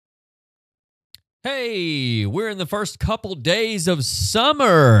Hey, we're in the first couple days of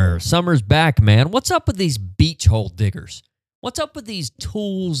summer. Summer's back, man. What's up with these beach hole diggers? What's up with these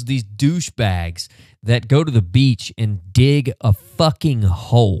tools, these douchebags that go to the beach and dig a fucking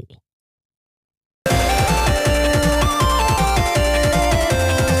hole?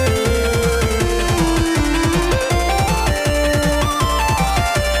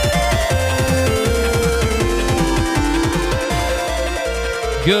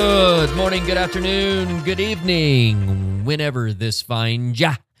 Good morning, good afternoon, good evening, whenever this finds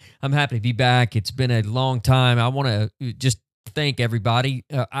ya. I'm happy to be back. It's been a long time. I want to just thank everybody.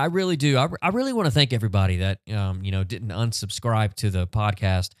 I really do. I really want to thank everybody that didn't unsubscribe to the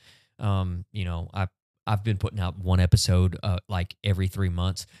podcast. I've been putting out one episode like every 3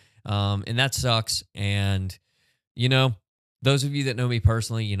 months, and that sucks. And those of you that know me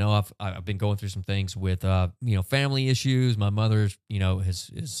personally, I've been going through some things with family issues. My mother's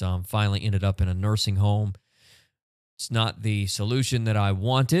has finally ended up in a nursing home. It's not the solution that I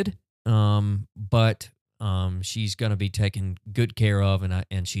wanted, but she's going to be taken good care of,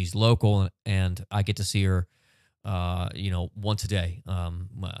 and she's local, and I get to see her once a day,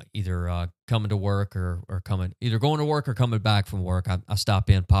 either coming to work or either going to work or coming back from work. I pop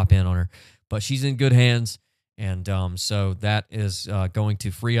in on her, but she's in good hands. And so that is going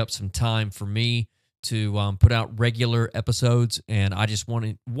to free up some time for me to put out regular episodes. And I just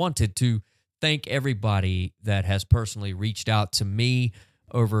wanted to thank everybody that has personally reached out to me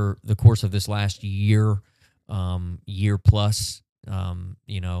over the course of this last year plus.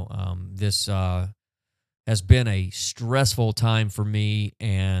 This has been a stressful time for me,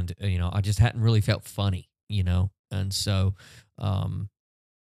 and I just hadn't really felt funny, and so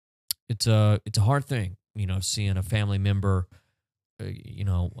it's a hard thing. Seeing a family member,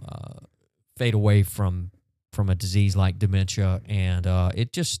 fade away from a disease like dementia, and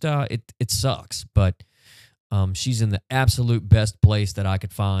it just it sucks. But she's in the absolute best place that I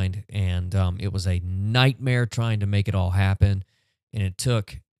could find, and it was a nightmare trying to make it all happen, and it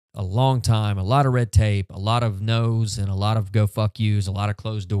took a long time, a lot of red tape, a lot of no's, and a lot of go fuck yous, a lot of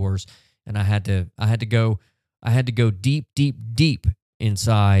closed doors, and I had to go deep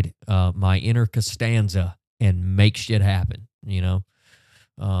inside my inner Costanza and make shit happen,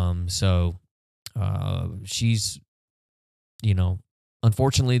 So she's,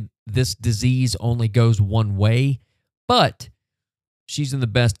 unfortunately, this disease only goes one way, but she's in the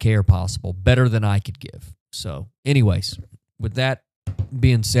best care possible, better than I could give. So anyways, with that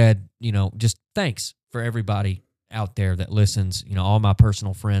being said, just thanks for everybody out there that listens, all my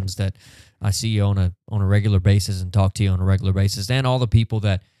personal friends that I see you on a regular basis and talk to you on a regular basis, and all the people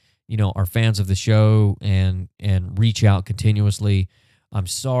that are fans of the show and reach out continuously. I'm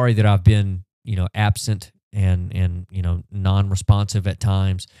sorry that I've been absent and non-responsive at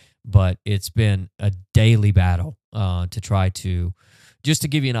times, but it's been a daily battle to try to, just to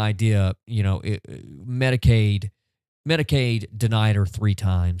give you an idea, Medicaid denied her 3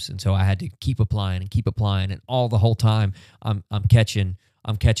 times, and so I had to keep applying, and all the whole time I'm catching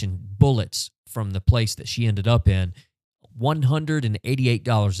bullets from the place that she ended up in.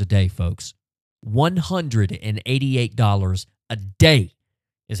 $188 a day, folks. $188 a day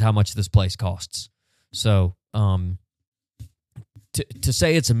is how much this place costs. So to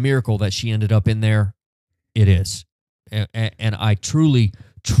say it's a miracle that she ended up in there, it is, and I truly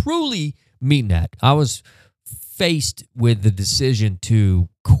mean that. I was faced with the decision to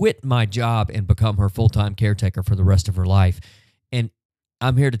quit my job and become her full-time caretaker for the rest of her life. And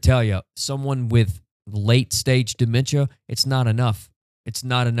I'm here to tell you, someone with late-stage dementia, it's not enough. It's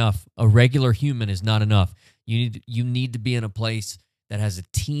not enough. A regular human is not enough. You need to be in a place that has a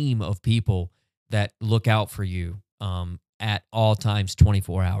team of people that look out for you at all times,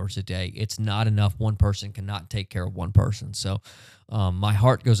 24 hours a day. It's not enough. One person cannot take care of one person. So my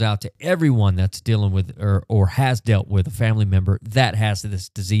heart goes out to everyone that's dealing with or has dealt with a family member that has this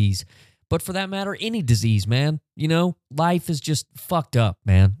disease. But for that matter, any disease, man, life is just fucked up,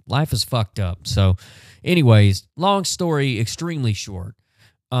 man. Life is fucked up. So anyways, long story, extremely short.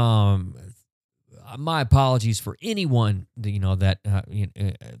 My apologies for anyone that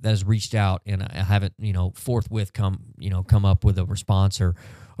has reached out and I haven't forthwith come up with a response or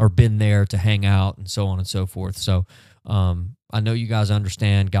been there to hang out and so on and so forth. So I know you guys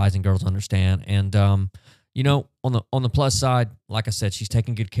understand, guys and girls understand, and on the plus side, like I said, she's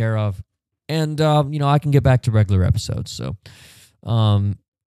taken good care of, and I can get back to regular episodes. So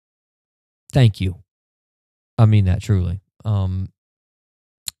thank you. I mean that truly.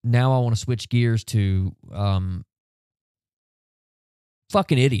 Now I want to switch gears to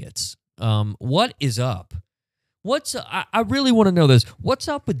fucking idiots. What is up I really want to know this. What's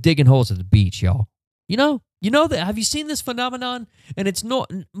up with digging holes at the beach, y'all? You know that. Have you seen this phenomenon? And it's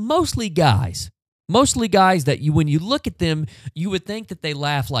not mostly guys. Mostly guys that when you look at them, you would think that they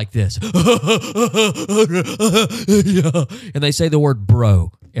laugh like this. And they say the word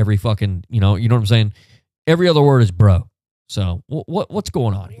bro every fucking, you know what I'm saying? Every other word is bro. So what's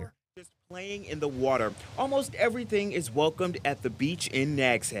going on here? Just playing in the water. Almost everything is welcomed at the beach in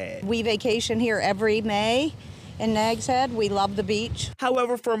Nags Head. We vacation here every May in Nags Head. We love the beach.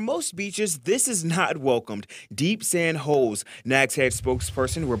 However, for most beaches, this is not welcomed. Deep sand holes. Nags Head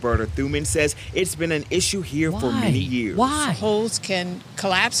spokesperson Roberta Thuman says it's been an issue here for many years. Why? Holes can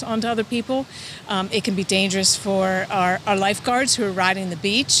collapse onto other people. It can be dangerous for our lifeguards who are riding the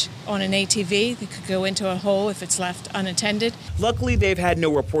beach on an ATV. They could go into a hole if it's left unattended. Luckily, they've had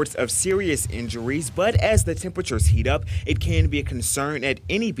no reports of serious injuries, but as the temperatures heat up, it can be a concern at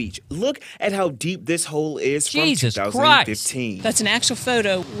any beach. Look at how deep this hole is Jesus from 2015. Christ. That's an actual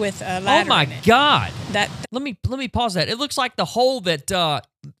photo with a ladder Oh my in it. God. That Let me pause that. It looks like the hole that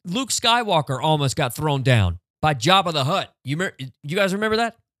Luke Skywalker almost got thrown down by Jabba the Hutt. You guys remember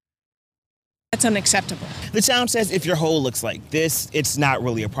that? That's unacceptable. The town says if your hole looks like this, it's not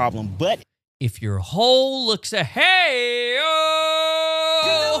really a problem, but If your hole looks a hey, You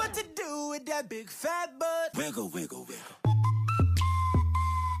know oh, what to do with that big fat butt. Wiggle, wiggle, wiggle.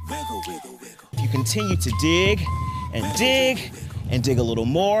 Wiggle, wiggle, wiggle. if you continue to dig and dig and dig a little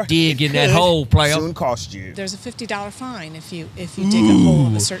more, dig it in that could hole, player. soon cost you. There's a $50 fine if you dig a hole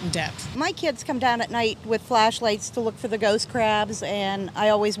of a certain depth. My kids come down at night with flashlights to look for the ghost crabs, and I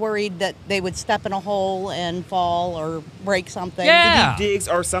always worried that they would step in a hole and fall or break something. Yeah. Deep digs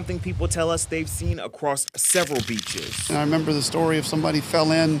are something people tell us they've seen across several beaches. And I remember the story of somebody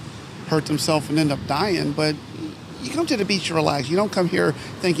fell in, hurt themselves, and ended up dying. But you come to the beach to relax. You don't come here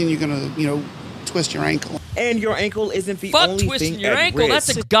thinking you're going to, twist your ankle. And your ankle isn't the Fuck only twisting thing your at ankle. risk.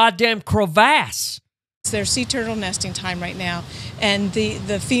 That's a goddamn crevasse. It's their sea turtle nesting time right now, and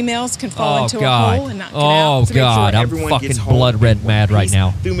the females can fall Oh into a God. hole and not get Oh out. To make sure God. I'm everyone fucking gets home blood in red one mad right piece,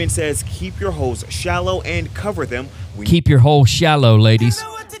 now. Thuman says keep your holes shallow and cover them when Keep your hole shallow, You ladies. know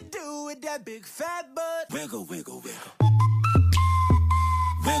what to do with that big fat butt. Wiggle, wiggle, wiggle.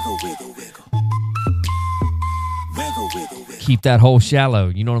 Wiggle, wiggle, wiggle. Wiggle, wiggle, wiggle. Keep that hole shallow.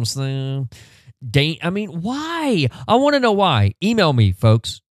 You know what I'm saying? I mean, why? I want to know why. Email me,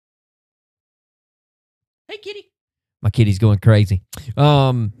 folks. Hey, kitty. My kitty's going crazy.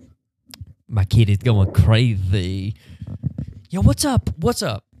 My kitty's going crazy. Yo, what's up? What's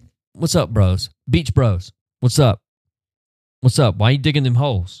up? What's up, bros? Beach bros. What's up? What's up? Why are you digging them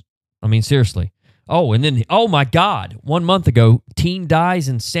holes? I mean, seriously. Oh, and then, oh my God. 1 month ago, teen dies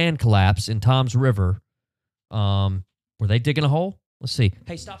in sand collapse in Tom's River. Were they digging a hole? Let's see.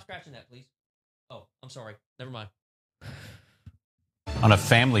 Hey, stop scratching that, please. Oh, I'm sorry. Never mind. On a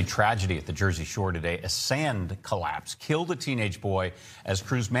family tragedy at the Jersey Shore today, a sand collapse killed a teenage boy as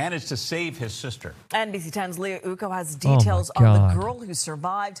crews managed to save his sister. NBC 10's Leah Uko has details Oh, my of God. the girl who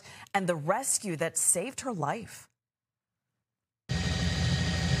survived and the rescue that saved her life.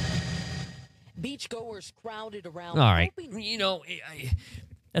 Beachgoers crowded around. All right. hoping- You know,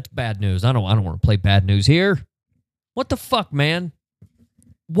 that's bad news. I don't want to play bad news here. What the fuck, man?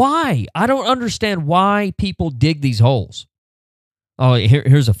 Why? I don't understand why people dig these holes. Oh,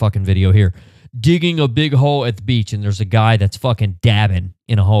 here's a fucking video here. Digging a big hole at the beach, and there's a guy that's fucking dabbing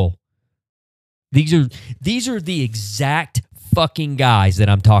in a hole. These are the exact fucking guys that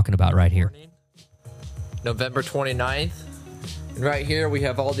I'm talking about right here. November 29th. And right here we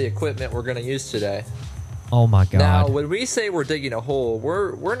have all the equipment we're going to use today. Oh my God. Now, when we say we're digging a hole,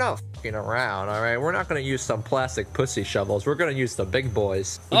 we're not fucking around, all right? We're not going to use some plastic pussy shovels. We're going to use the big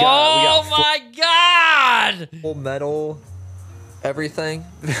boys. We got my God. full metal, everything.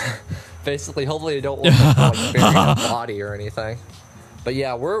 Basically, hopefully you don't look like burying a body or anything. But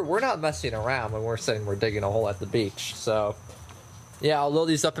yeah, we're not messing around when we're saying we're digging a hole at the beach. So yeah, I'll load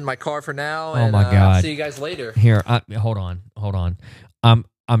these up in my car for now. Oh my God. See you guys later. Here, hold on.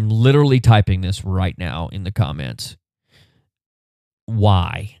 I'm literally typing this right now in the comments.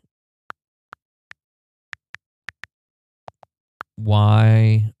 Why?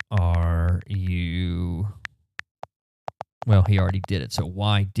 Why are you... Well, he already did it, so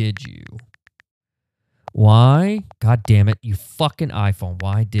why did you? Why? God damn it, you fucking iPhone.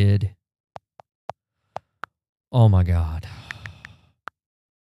 Why did... Oh my God.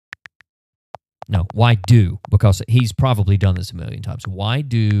 No, why do? Because he's probably done this a million times. Why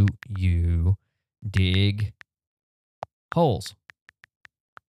do you dig holes?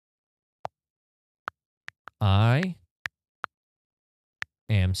 I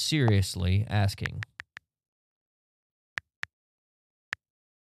am seriously asking.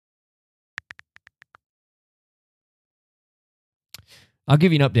 I'll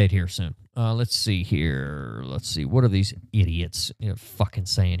give you an update here soon. Let's see here. Let's see. What are these idiots fucking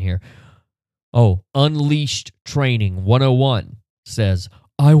saying here? Oh, Unleashed Training 101 says,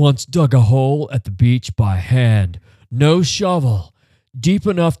 I once dug a hole at the beach by hand. No shovel. Deep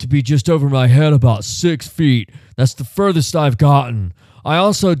enough to be just over my head, about 6 feet. That's the furthest I've gotten. I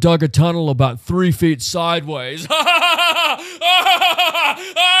also dug a tunnel about 3 feet sideways. I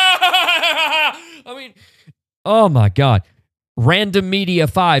mean, oh my God. Random Media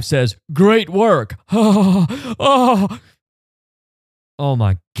 5 says, great work. Oh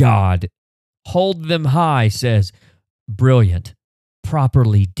my God. Hold Them High says, brilliant.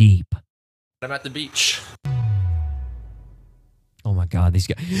 Properly deep. I'm at the beach. Oh my God, these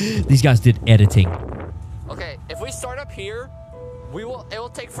guys did editing. Okay, if we start up here, it will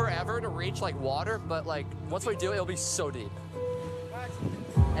take forever to reach like water, but like once we do it, it'll be so deep.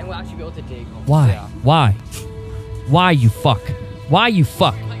 And we'll actually be able to dig. Why? Yeah. Why you fuck? Why you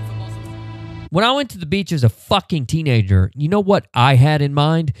fuck? When I went to the beach as a fucking teenager, you know what I had in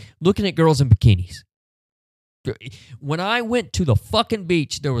mind? Looking at girls in bikinis. When I went to the fucking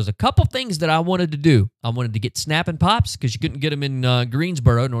beach, there was a couple things that I wanted to do. I wanted to get Snapping Pops because you couldn't get them in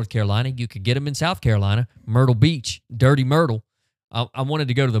Greensboro, North Carolina. You could get them in South Carolina, Myrtle Beach, Dirty Myrtle. I wanted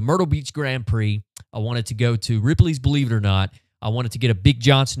to go to the Myrtle Beach Grand Prix. I wanted to go to Ripley's Believe It or Not. I wanted to get a Big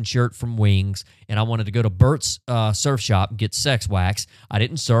Johnson shirt from Wings, and I wanted to go to Bert's surf shop and get sex wax. I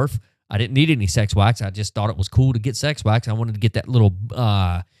didn't surf. I didn't need any sex wax. I just thought it was cool to get sex wax. I wanted to get that little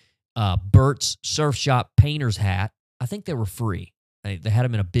Bert's surf shop painter's hat. I think they were free. They had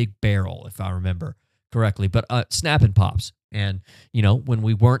them in a big barrel, if I remember correctly. But Snapping Pops. And, you know, when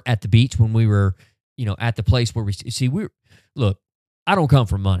we weren't at the beach, when we were, you know, at the place where look, I don't come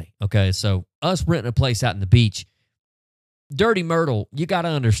from money, okay? So us renting a place out in the beach, Dirty Myrtle, you got to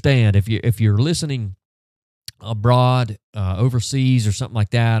understand, if you're listening abroad, overseas or something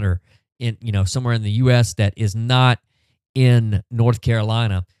like that, or in, you know, somewhere in the U.S. that is not in North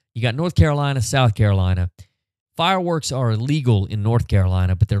Carolina, you got North Carolina, South Carolina. Fireworks are illegal in North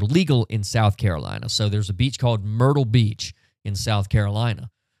Carolina, but they're legal in South Carolina. So there's a beach called Myrtle Beach in South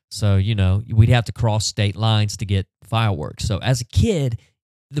Carolina. So, you know, we'd have to cross state lines to get fireworks. So as a kid,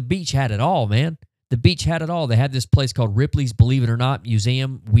 the beach had it all, man. The beach had it all. They had this place called Ripley's Believe It or Not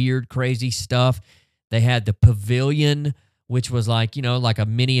Museum, weird, crazy stuff. They had the Pavilion, which was like, you know, like a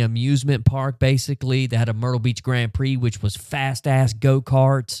mini amusement park, basically. They had a Myrtle Beach Grand Prix, which was fast-ass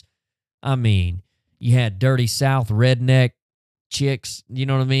go-karts. I mean, you had Dirty South redneck chicks, you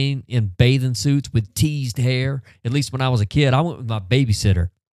know what I mean, in bathing suits with teased hair. At least when I was a kid, I went with my babysitter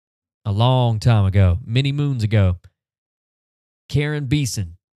a long time ago, many moons ago, Karen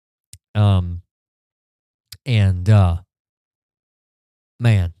Beeson.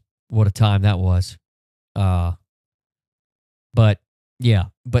 Man, what a time that was. But yeah,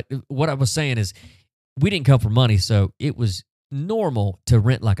 but what I was saying is we didn't come for money, so it was normal to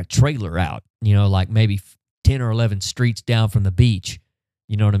rent like a trailer out, you know, like maybe 10 or 11 streets down from the beach.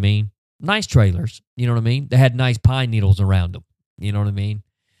 You know what I mean? Nice trailers, you know what I mean? They had nice pine needles around them, you know what I mean?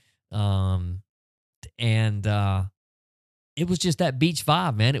 It was just that beach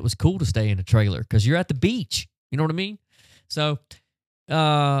vibe, man. It was cool to stay in a trailer because you're at the beach, you know what I mean? So,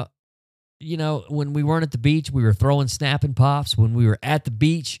 you know, when we weren't at the beach, we were throwing Snapping Pops. When we were at the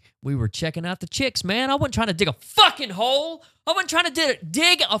beach, we were checking out the chicks, man. I wasn't trying to dig a fucking hole. I wasn't trying to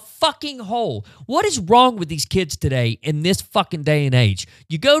dig a fucking hole. What is wrong with these kids today in this fucking day and age?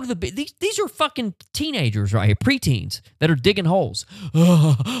 You go to the beach. These are fucking teenagers right here, preteens that are digging holes.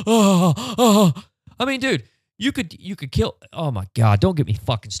 I mean, dude, you could kill. Oh my God, don't get me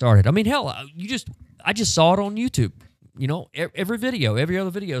fucking started. I mean, hell, I just saw it on YouTube. You know, every other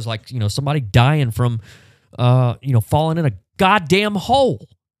video is like, you know, somebody dying from, you know, falling in a goddamn hole.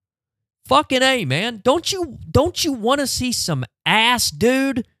 Fucking A, man. Don't you want to see some ass,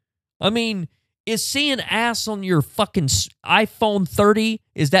 dude? I mean, is seeing ass on your fucking iPhone 30,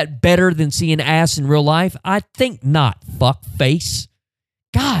 is that better than seeing ass in real life? I think not, fuck face.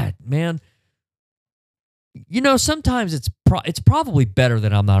 God, man. You know, sometimes it's probably better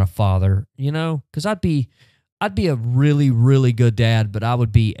that I'm not a father, you know, because I'd be a really, really good dad, but I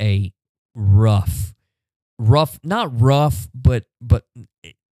would be a rough, not rough, but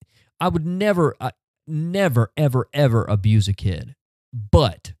I would never, ever, ever abuse a kid.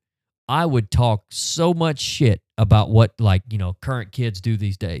 But I would talk so much shit about what, like, you know, current kids do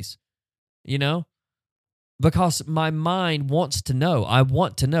these days, you know, because my mind wants to know. I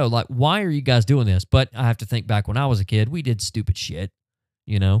want to know, like, why are you guys doing this? But I have to think back when I was a kid, we did stupid shit,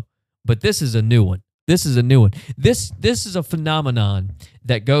 you know, but this is a new one. This is a new one. This is a phenomenon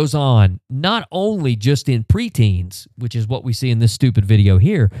that goes on not only just in preteens, which is what we see in this stupid video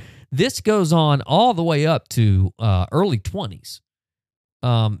here. This goes on all the way up to early 20s.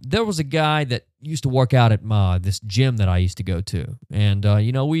 There was a guy that used to work out at this gym that I used to go to, and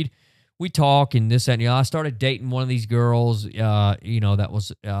we talk and this and I started dating one of these girls. That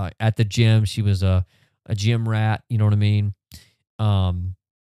was at the gym. She was a gym rat. You know what I mean?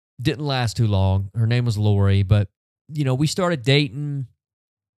 Didn't last too long. Her name was Lori, but we started dating,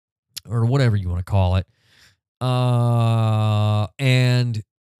 or whatever you want to call it. And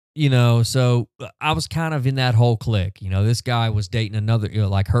so I was kind of in that whole clique. This guy was dating another,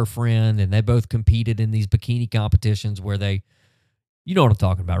 like her friend, and they both competed in these bikini competitions where they, you know what I'm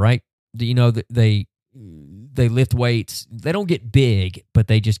talking about, right? They lift weights. They don't get big, but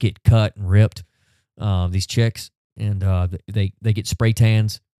they just get cut and ripped. These chicks, and they get spray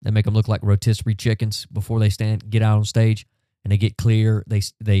tans. They make them look like rotisserie chickens before they get out on stage, and they get clear.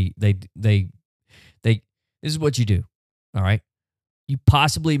 This is what you do. All right. You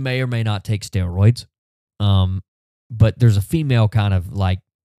possibly may or may not take steroids. But there's a female kind of like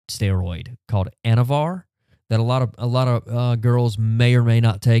steroid called Anavar that a lot of girls may or may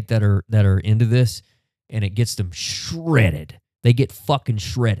not take that are into this, and it gets them shredded. They get fucking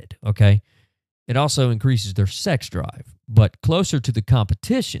shredded, okay? It also increases their sex drive, but closer to the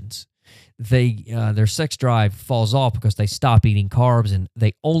competitions, their sex drive falls off because they stop eating carbs and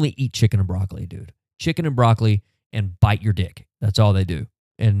they only eat chicken and broccoli, dude. Chicken and broccoli and bite your dick. That's all they do,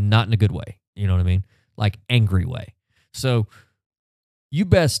 and not in a good way. You know what I mean? Like angry way. So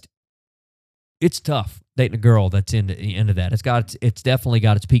it's tough dating a girl that's into that. It's definitely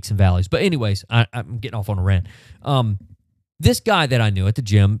got its peaks and valleys. But anyways, I'm getting off on a rant. This guy that I knew at the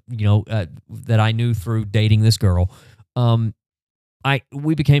gym, that I knew through dating this girl,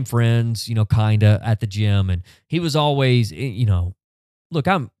 we became friends, kinda at the gym, and he was always, look,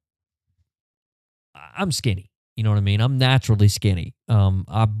 I'm skinny. You know what I mean? I'm naturally skinny.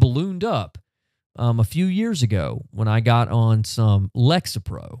 I ballooned up a few years ago when I got on some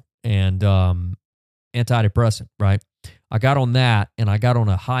Lexapro and antidepressant, right? I got on that, and I got on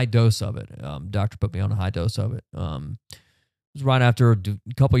a high dose of it. Doctor put me on a high dose of it. It was right after a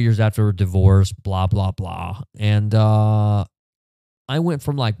couple years after a divorce, blah, blah, blah. And I went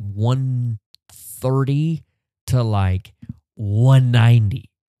from like 130 to like 190.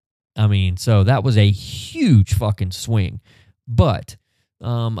 I mean, so that was a huge fucking swing. But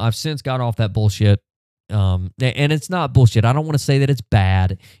I've since got off that bullshit. And it's not bullshit. I don't want to say that it's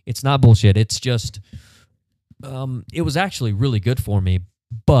bad. It's not bullshit. It's just, it was actually really good for me.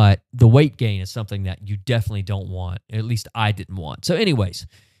 But the weight gain is something that you definitely don't want. At least I didn't want. So anyways,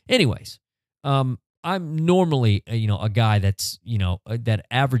 I'm normally, a guy that's, that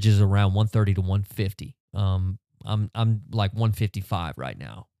averages around 130 to 150. I'm like 155 right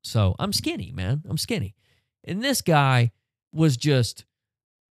now. So I'm skinny, man. I'm skinny. And this guy was just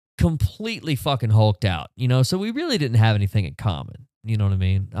completely fucking hulked out, so we really didn't have anything in common. You know what I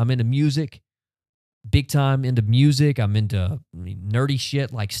mean? I'm into music, big time into music. I'm into nerdy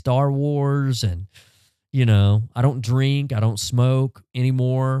shit like Star Wars, and, I don't drink, I don't smoke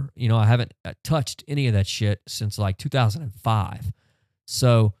anymore. I haven't touched any of that shit since like 2005.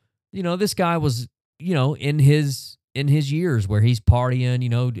 So, this guy was, in his years where he's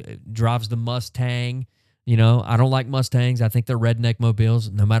partying, drives the Mustang. I don't like Mustangs. I think they're redneck mobiles,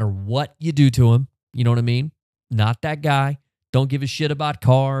 no matter what you do to them. You know what I mean? Not that guy. Don't give a shit about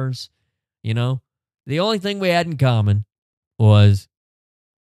cars. The only thing we had in common was,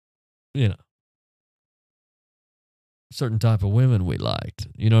 certain type of women we liked.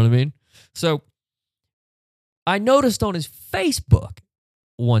 You know what I mean? So I noticed on his Facebook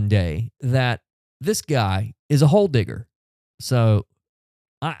one day that this guy is a hole digger. So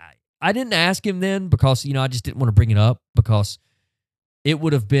I didn't ask him then because, I just didn't want to bring it up because it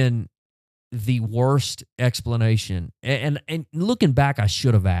would have been the worst explanation. And looking back, I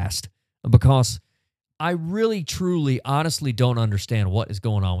should have asked because I really, truly, honestly don't understand what is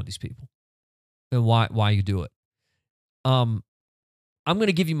going on with these people and why you do it. I'm going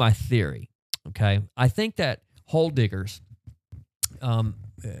to give you my theory, okay? I think that hole diggers,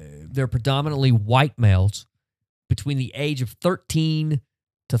 they're predominantly white males between the age of 13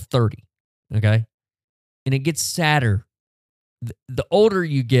 to 30, okay? And it gets sadder. The older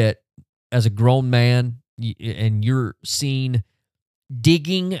you get as a grown man and you're seen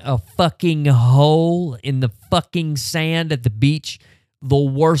digging a fucking hole in the fucking sand at the beach, the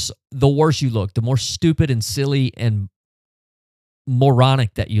worse you look, the more stupid and silly and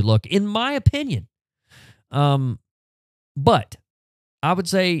moronic that you look, in my opinion. But I would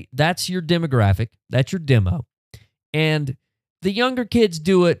say that's your demographic. That's your demo. And the younger kids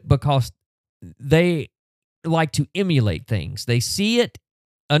do it because they like to emulate things. They see it,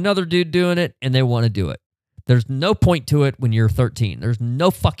 another dude doing it, and they want to do it. There's no point to it when you're 13. There's no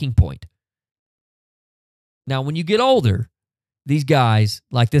fucking point. Now, when you get older, these guys,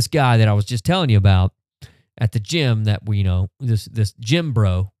 like this guy that I was just telling you about at the gym that we, this gym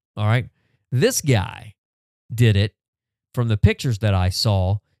bro, all right? This guy did it from the pictures that I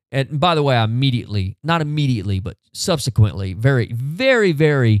saw. And by the way, not immediately, but subsequently, very, very,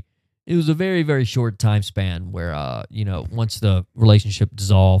 very, it was a very, very short time span where, once the relationship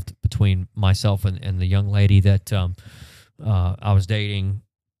dissolved between myself and the young lady that I was dating,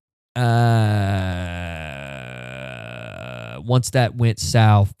 once that went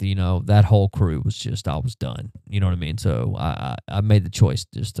south, that whole crew was just, I was done. You know what I mean? So I made the choice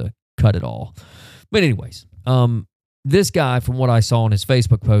just to cut it all. But anyways, this guy, from what I saw on his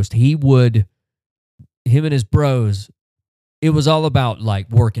Facebook post, him and his bros, it was all about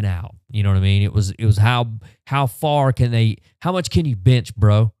like working out. You know what I mean? It was how much can you bench,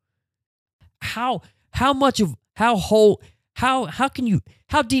 bro? How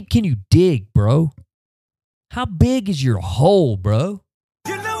deep can you dig, bro? How big is your hole, bro?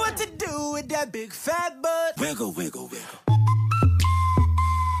 You know what to do with that big fat butt. Wiggle, wiggle, wiggle.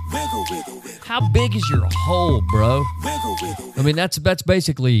 Wiggle, wiggle, wiggle. How big is your hole, bro? Wiggle, wiggle, wiggle. I mean, that's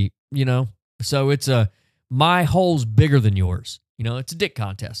basically, so it's my hole's bigger than yours. It's a dick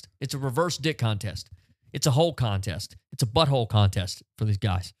contest. It's a reverse dick contest. It's a hole contest. It's a butthole contest for these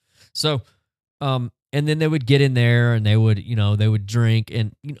guys. So, and then they would get in there and they would drink,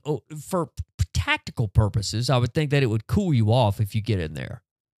 and, for tactical purposes, I would think that it would cool you off if you get in there.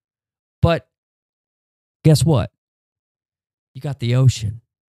 But guess what? You got the ocean.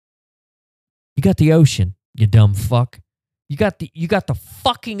 You got the ocean, you dumb fuck. You got the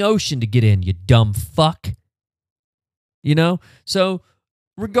fucking ocean to get in, you dumb fuck. So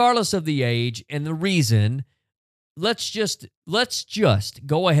regardless of the age and the reason, let's just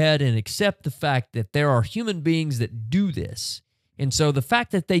go ahead and accept the fact that there are human beings that do this. And so the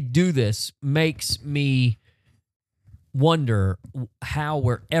fact that they do this makes me wonder how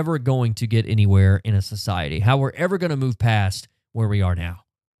we're ever going to get anywhere in a society, how we're ever going to move past where we are now.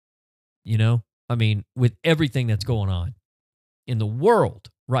 I mean, with everything that's going on in the world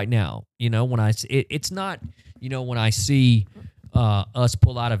right now, when I see us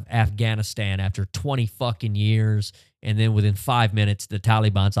pull out of Afghanistan after 20 fucking years, and then within 5 minutes, the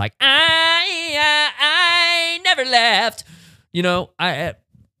Taliban's like, I never left.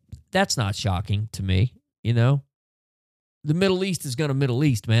 That's not shocking to me. The Middle East is going to Middle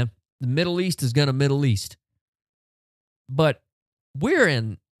East, man. The Middle East is going to Middle East. But we're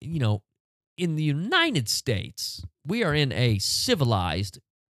in the United States, we are in a civilized,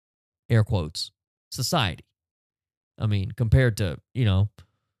 air quotes, society. I mean, compared to,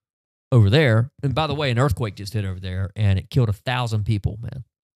 over there. And by the way, an earthquake just hit over there, and it killed 1,000 people, man.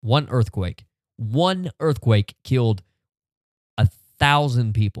 One earthquake killed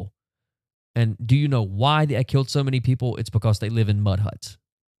 1,000 people. And do you know why that killed so many people? It's because they live in mud huts.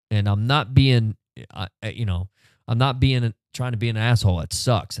 And I'm not being, trying to be an asshole. It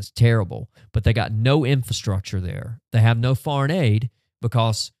sucks. It's terrible. But they got no infrastructure there. They have no foreign aid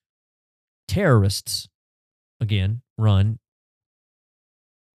because terrorists, again, run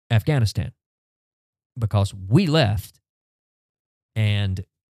Afghanistan. Because we left, and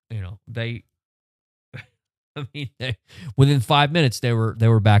within 5 minutes they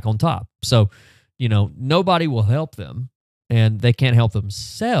were back on top. So, nobody will help them. And they can't help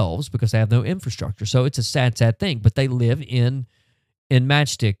themselves because they have no infrastructure. So it's a sad, sad thing. But they live in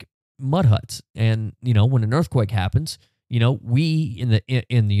matchstick mud huts. And, when an earthquake happens, we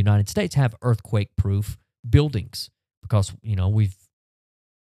in the United States have earthquake-proof buildings because, we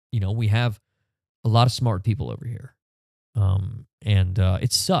have a lot of smart people over here. And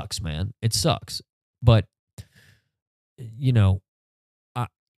it sucks, man. It sucks. But,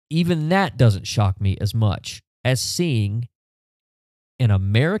 even that doesn't shock me as much as seeing an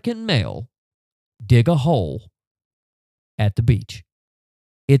American male dig a hole at the beach.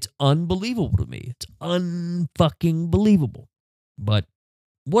 It's unbelievable to me. It's unfucking believable. But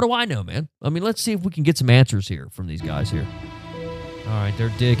what do I know, man? I mean, let's see if we can get some answers here from these guys here. All right, they're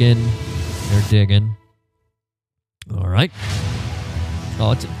digging. All right.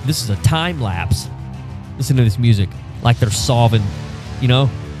 Oh, this is a time lapse. Listen to this music. Like they're solving,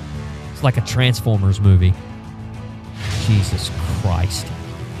 it's like a Transformers movie. Jesus Christ.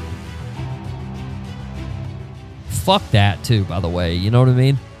 Fuck that too, by the way. You know what I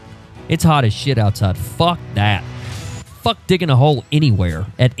mean? It's hot as shit outside. Fuck that. fuck digging a hole anywhere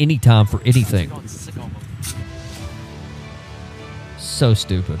at any time for anything? So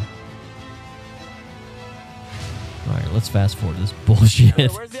stupid. All right, let's fast forward this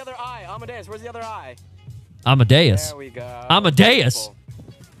bullshit. Where's the other eye? Amadeus, where's the other eye? Amadeus. There we go. Amadeus.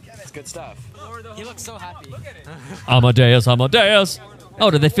 That's good stuff. He looks so happy. Amadeus, Amadeus.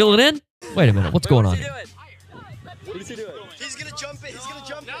 Oh, did they fill it in? Wait a minute. What's going on? What is he doing? He's gonna jump it. He's gonna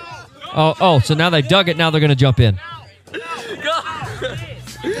jump it. Oh, so now they dug it. Now they're going to jump in. Go,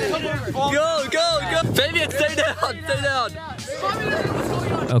 Fabian, stay down.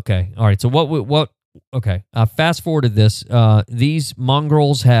 Okay. All right. So what? Okay. I fast forwarded this. These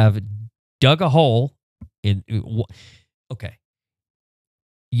mongrels have dug a hole in. Okay.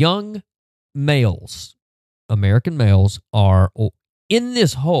 Young males, American males, are in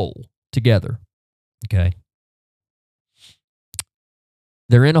this hole together. Okay.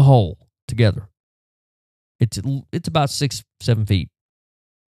 They're in a hole together. It's about 6-7 feet.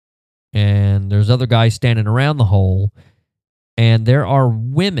 And there's other guys standing around the hole. And there are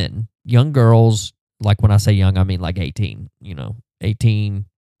women, young girls, like when I say young, I mean like 18, 18,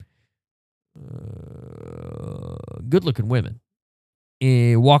 good-looking women,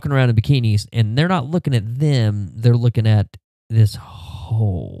 walking around in bikinis, and they're not looking at them, they're looking at this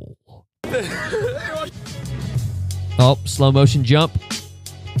hole. Oh, slow motion jump.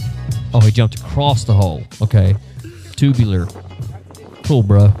 Oh, he jumped across the hole. Okay. Tubular. Cool,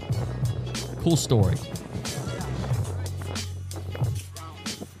 bro. Cool story.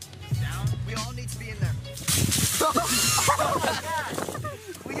 We all need to be in there.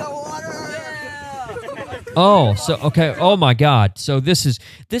 We got water. Oh, so okay. Oh my God. So this is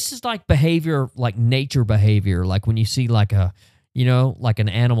like behavior, like nature behavior, like when you see like like an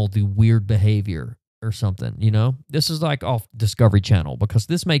animal do weird behavior or something, This is like off Discovery Channel because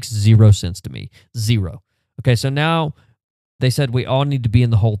this makes zero sense to me. Zero. Okay, so now they said we all need to be in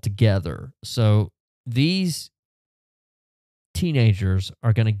the hole together. So these teenagers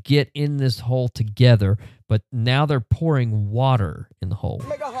are going to get in this hole together, but now they're pouring water in the hole.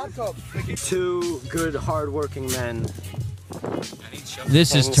 Make a hot cup. Two good, hard-working men.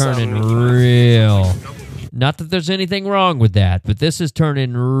 This is turning real. Not that there's anything wrong with that, but this is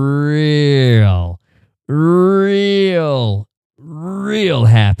turning real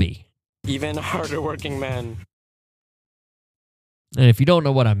happy. Even harder-working men. And if you don't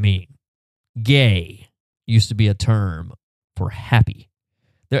know what I mean, gay used to be a term for happy.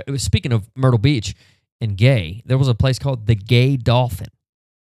 Speaking of Myrtle Beach and gay, there was a place called the Gay Dolphin.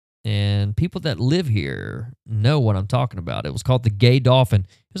 And people that live here know what I'm talking about. It was called the Gay Dolphin.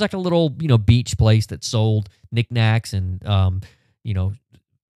 It was like a little, beach place that sold knickknacks and,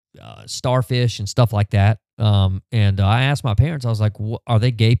 starfish and stuff like that. And I asked my parents, I was like, are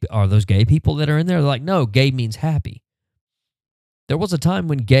they gay? Are those gay people that are in there? They're like, no, gay means happy. There was a time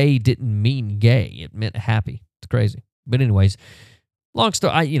when gay didn't mean gay. It meant happy. It's crazy. But anyways, long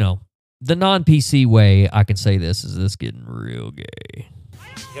story, the non-PC way I can say this is this getting real gay.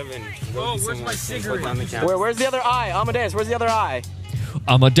 Kevin, where's my cigarette? Where's the other eye? Amadeus, where's the other eye?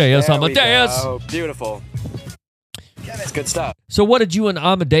 Amadeus, there Amadeus. Oh, beautiful. That's good stuff. So what did you and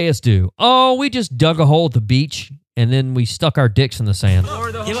Amadeus do? Oh, we just dug a hole at the beach, and then we stuck our dicks in the sand.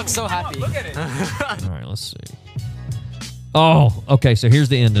 He looks so happy. Look at it. All right, let's see. Oh, okay, so here's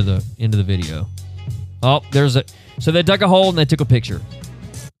the end of the video. Oh, so they dug a hole and they took a picture.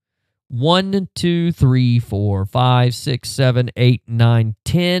 1, 2, 3, 4, 5, 6, 7, 8, 9,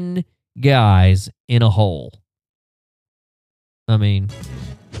 10 guys in a hole. I mean,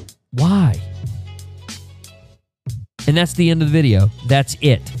 why? And that's the end of the video. That's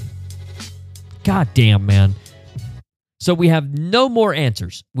it. God damn, man. So we have no more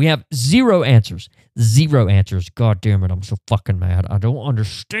answers. We have 0 answers. 0 answers. God damn it, I'm so fucking mad. I don't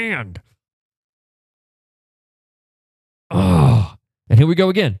understand. Oh. And here we go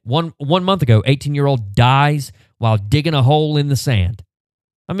again. One month ago, 18-year-old dies while digging a hole in the sand.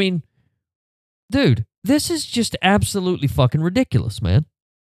 I mean, dude, this is just absolutely fucking ridiculous, man.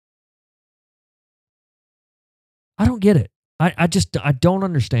 I don't get it. I don't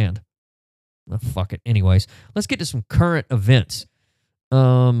understand. Oh, fuck it. Anyways, let's get to some current events.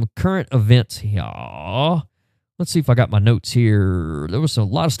 Current events here. Let's see if I got my notes here. There was a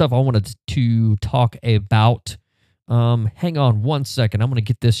lot of stuff I wanted to talk about. Hang on one second. I'm going to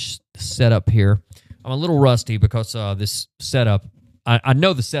get this set up here. I'm a little rusty because this setup, I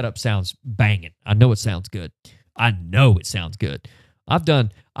know the setup sounds banging. I know it sounds good. I've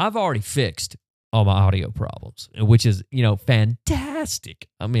already fixed all my audio problems, which is, fantastic.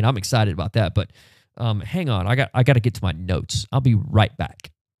 I mean, I'm excited about that, but hang on. I got to get to my notes. I'll be right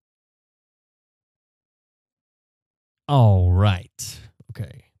back. All right.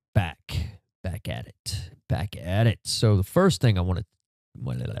 Okay. Back at it. So the first thing I wanted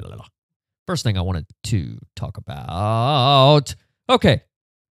to talk about. Okay.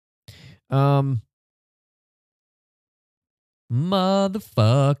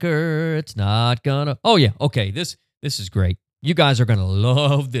 Motherfucker, it's not gonna. Oh yeah. Okay. This is great. You guys are gonna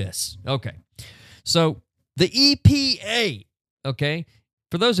love this. Okay. So the EPA. Okay.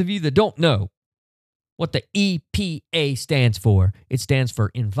 For those of you that don't know what the EPA stands for, it stands for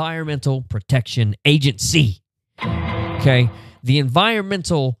Environmental Protection Agency. Okay? The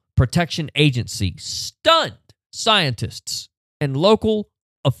Environmental Protection Agency stunned scientists and local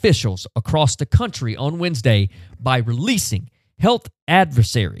officials across the country on Wednesday by releasing health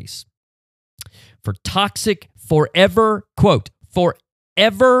advisories for toxic forever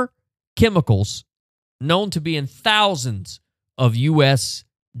chemicals known to be in thousands of U.S.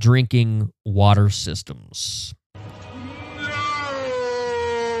 drinking water systems. I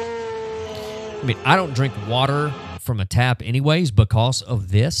mean, I don't drink water from a tap anyways because of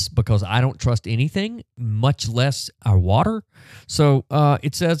this, because I don't trust anything, much less our water. So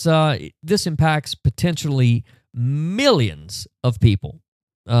it says this impacts potentially millions of people.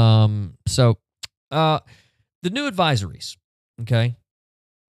 The new advisories, okay?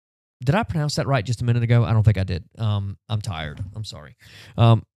 Did I pronounce that right just a minute ago? I don't think I did. I'm tired. I'm sorry.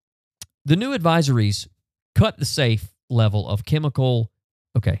 The new advisories cut the safe level of chemical.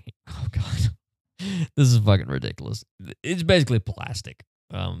 Okay. Oh, God. This is fucking ridiculous. It's basically plastic.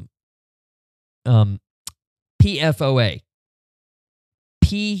 PFOA.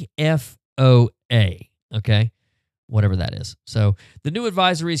 PFOA. Okay. Whatever that is. So the new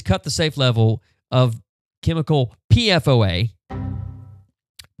advisories cut the safe level of chemical PFOA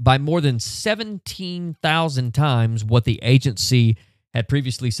by more than 17,000 times what the agency had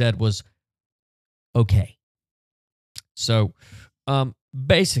previously said was okay. So,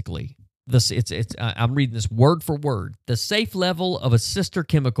 basically, I'm reading this word for word. The safe level of a sister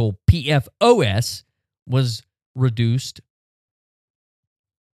chemical, PFOS, was reduced,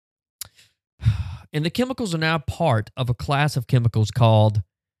 and the chemicals are now part of a class of chemicals called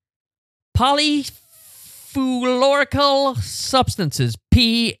polyfluoroalkyl substances,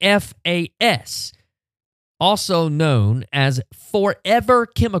 PFAS, also known as forever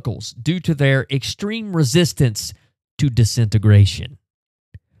chemicals due to their extreme resistance to disintegration.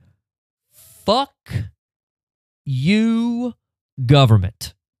 Fuck you,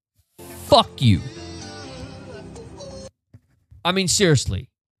 government. Fuck you. I mean, seriously.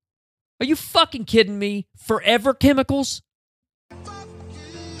 Are you fucking kidding me? Forever chemicals?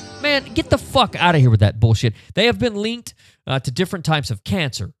 Man, get the fuck out of here with that bullshit. They have been linked to different types of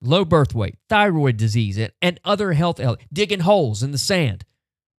cancer, low birth weight, thyroid disease, and other health elements. Digging holes in the sand.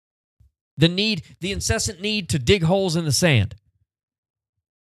 The incessant need to dig holes in the sand.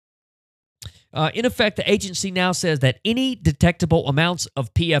 In effect, the agency now says that any detectable amounts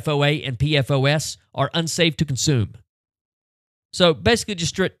of PFOA and PFOS are unsafe to consume. So basically,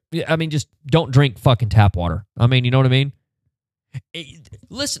 just don't drink fucking tap water. I mean, you know what I mean?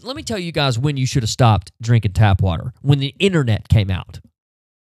 Listen, let me tell you guys when you should have stopped drinking tap water. When the internet came out.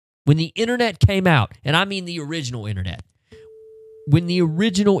 When the internet came out, and I mean the original internet. When the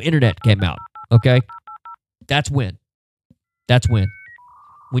original internet came out, okay? That's when. That's when.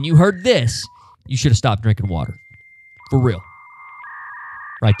 When you heard this, you should have stopped drinking water. For real.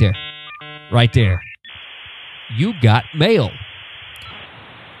 Right there. Right there. You got mail.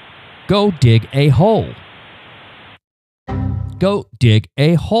 Go dig a hole. Go dig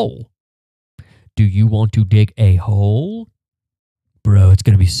a hole. Do you want to dig a hole? Bro, it's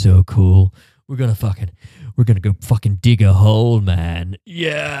going to be so cool. We're going to go fucking dig a hole, man.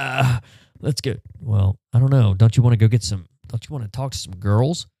 Yeah. Let's go. Well, I don't know. Don't you want to talk to some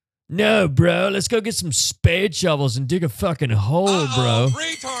girls? No, bro. Let's go get some spade shovels and dig a fucking hole, bro.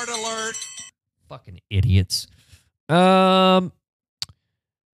 Retard alert. Fucking idiots. Yeah.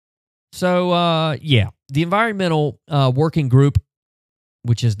 The Environmental Working Group,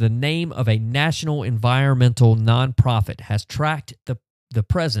 which is the name of a national environmental nonprofit, has tracked the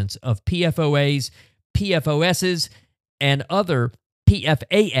presence of PFOAs, PFOSs, and other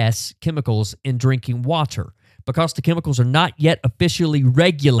PFAS chemicals in drinking water. Because the chemicals are not yet officially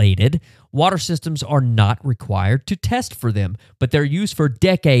regulated, water systems are not required to test for them, but they're used for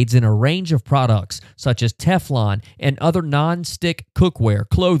decades in a range of products such as Teflon and other non-stick cookware,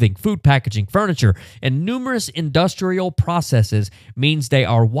 clothing, food packaging, furniture, and numerous industrial processes means they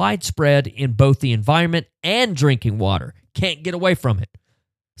are widespread in both the environment and drinking water. Can't get away from it.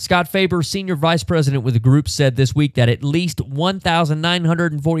 Scott Faber, senior vice president with the group, said this week that at least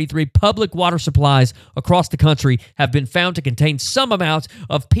 1,943 public water supplies across the country have been found to contain some amounts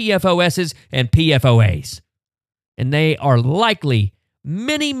of PFOSs and PFOAs. And they are likely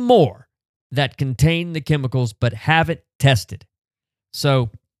many more that contain the chemicals but haven't tested. So,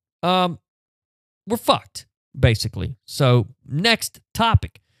 we're fucked, basically. So, next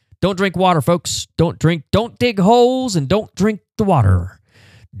topic. Don't drink water, folks. Don't dig holes, and don't drink the water.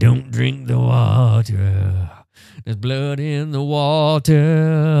 Don't drink the water. There's blood in the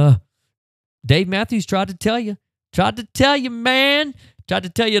water. Dave Matthews tried to tell you, man. Tried to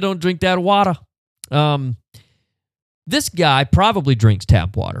tell you don't drink that water. This guy probably drinks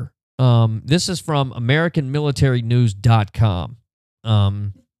tap water. This is from AmericanMilitaryNews.com.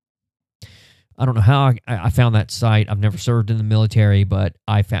 I don't know how I found that site. I've never served in the military, but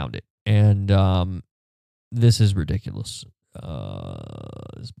I found it. And this is ridiculous.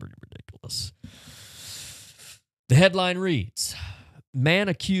 It's pretty ridiculous. The headline reads, man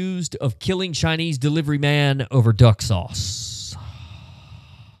accused of killing Chinese delivery man over duck sauce.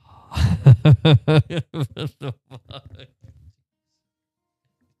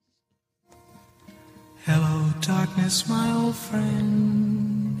 Hello, darkness, my old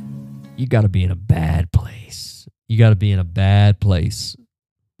friend. You got to be in a bad place. You got to be in a bad place.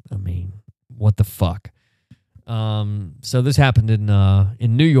 I mean, what the fuck? So this happened in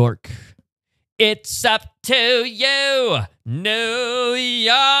New York. It's up to you, New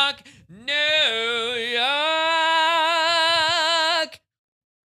York, New York.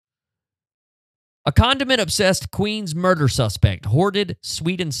 A condiment-obsessed Queens murder suspect hoarded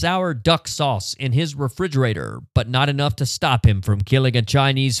sweet and sour duck sauce in his refrigerator, but not enough to stop him from killing a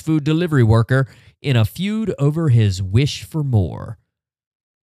Chinese food delivery worker in a feud over his wish for more.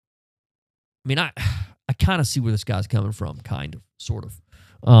 I mean, I kind of see where this guy's coming from, kind of, sort of.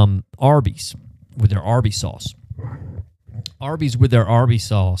 Arby's with their Arby's sauce. Arby's with their Arby's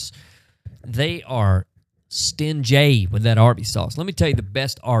sauce. They are stingy with that Arby's sauce. Let me tell you the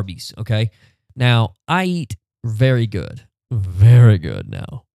best Arby's, okay? Now, I eat very good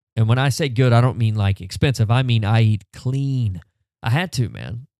now. And when I say good, I don't mean like expensive. I mean I eat clean. I had to,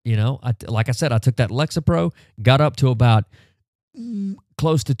 man. You know, like I said, I took that Lexapro, got up to about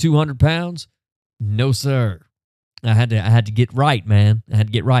close to 200 pounds. No, sir. I had to get right, man. I had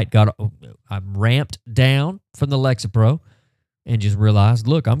to get right. I ramped down from the Lexapro and just realized,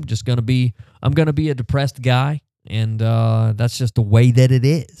 look, I'm gonna be a depressed guy, and that's just the way that it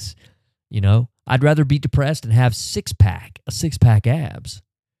is. You know, I'd rather be depressed and have a six pack abs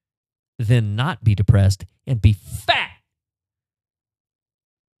than not be depressed and be fat.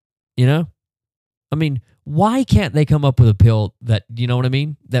 You know? I mean, why can't they come up with a pill that, you know what I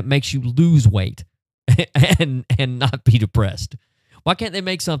mean, that makes you lose weight and not be depressed? Why can't they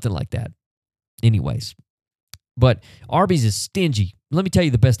make something like that? Anyways, but Arby's is stingy. Let me tell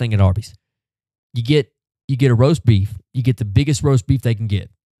you the best thing at Arby's. You get a roast beef. You get the biggest roast beef they can get,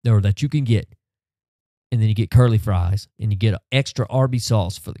 or that you can get. And then you get curly fries, and you get an extra Arby's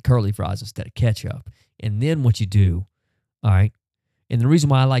sauce for the curly fries instead of ketchup. And then what you do, all right, and the reason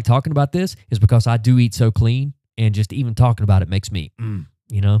why I like talking about this is because I do eat so clean, and just even talking about it makes me,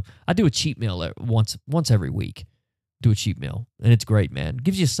 you know. I do a cheat meal once every week. Do a cheat meal, and it's great, man. It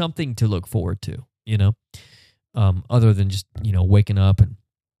gives you something to look forward to, you know, other than just, you know, waking up and,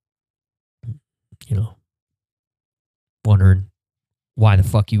 you know, wondering why the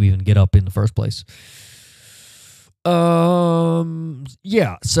fuck you even get up in the first place.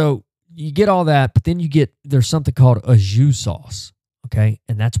 Yeah, so you get all that, but then there's something called au jus sauce, okay?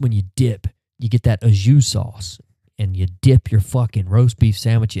 And that's when you dip. You get that au jus sauce, and you dip your fucking roast beef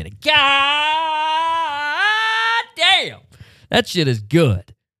sandwich in it. God damn! That shit is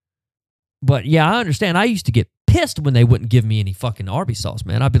good. But yeah, I understand. I used to get pissed when they wouldn't give me any fucking Arby's sauce,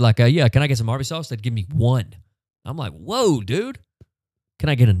 man. I'd be like, yeah, can I get some Arby's sauce? They'd give me one. I'm like, whoa, dude. Can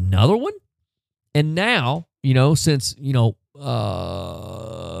I get another one? And now, you know, since, you know,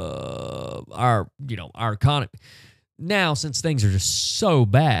 our economy, now since things are just so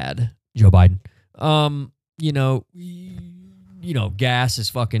bad, Joe Biden, you know, gas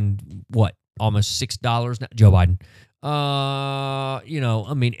is fucking what, almost $6 now, Joe Biden. You know,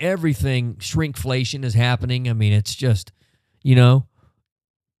 I mean, everything, shrinkflation is happening. I mean, it's just, you know,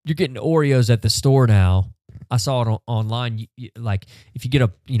 you're getting Oreos at the store now. I saw it online. Like, if you get a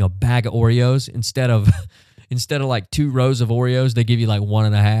bag of Oreos, instead of like 2 rows of Oreos, they give you like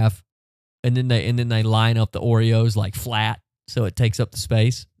 1.5, and then they line up the Oreos like flat, so it takes up the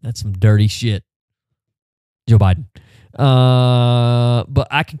space. That's some dirty shit, Joe Biden. But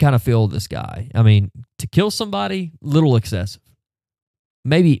I can kind of feel this guy. I mean, to kill somebody, little excessive.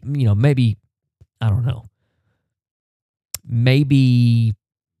 maybe, I don't know. Maybe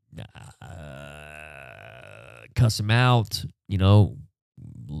cuss him out,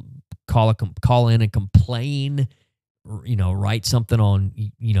 call in and complain, or, write something on,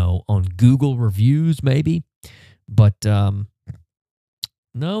 on Google reviews maybe. But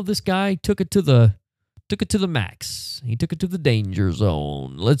no, this guy took it to the max. He took it to the danger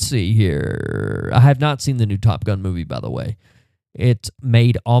zone. Let's see here. I have not seen the new Top Gun movie, by the way. It's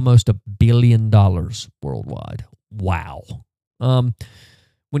made almost $1 billion worldwide. Wow.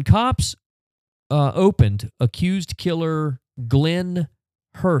 When cops opened accused killer Glenn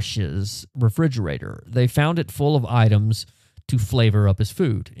Hirsch's refrigerator, they found it full of items to flavor up his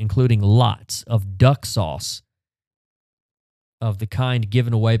food, including lots of duck sauce of the kind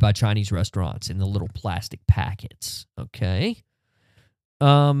given away by Chinese restaurants in the little plastic packets. Okay.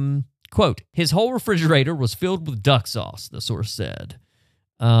 Quote, his whole refrigerator was filled with duck sauce, the source said.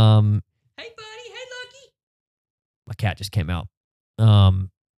 Hey, buddy. Hey, Lucky. My cat just came out.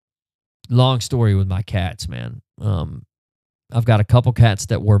 Long story with my cats, man. I've got a couple cats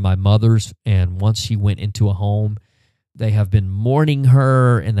that were my mother's, and once she went into a home, they have been mourning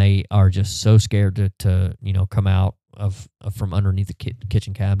her, and they are just so scared to come out of from underneath the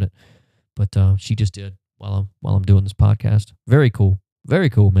kitchen cabinet. But she just did while I'm doing this podcast. Very cool,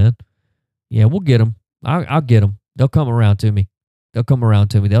 man. Yeah, we'll get them. I'll get them. They'll come around to me.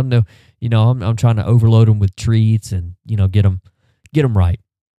 They'll know. I'm trying to overload them with treats and get them right.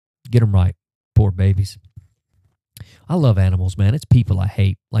 Get them right. Poor babies. I love animals, man. It's people I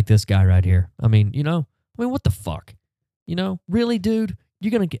hate, like this guy right here. I mean, what the fuck? Really, dude?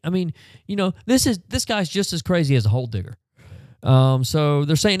 You're going to get, this guy's just as crazy as a hole digger. So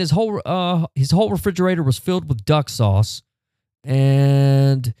they're saying his whole refrigerator was filled with duck sauce,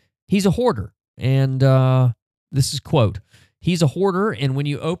 and he's a hoarder. And this is quote, he's a hoarder, and when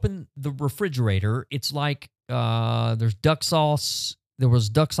you open the refrigerator, it's like there's duck sauce. There was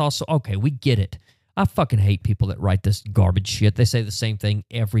duck sauce. Okay, we get it. I fucking hate people that write this garbage shit. They say the same thing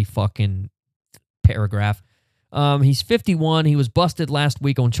every fucking paragraph. He's 51. He was busted last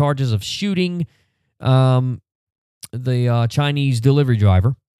week on charges of shooting the Chinese delivery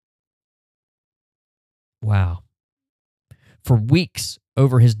driver. Wow. For weeks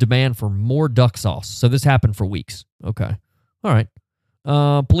over his demand for more duck sauce. So this happened for weeks. Okay. All right.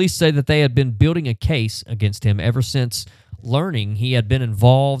 Police say that they had been building a case against him ever since learning he had been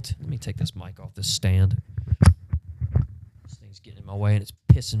involved. Let me take this mic off this stand. This thing's getting in my way and it's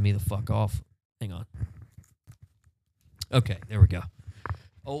pissing me the fuck off. Hang on. Okay, there we go.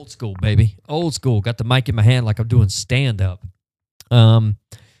 Old school, baby. Old school. Got the mic in my hand like I'm doing stand-up.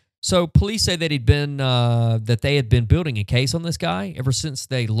 So police say that they had been building a case on this guy ever since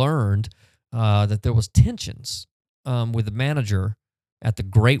they learned that there was tensions with the manager at the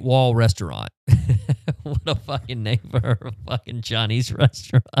Great Wall Restaurant. What a fucking name for a fucking Chinese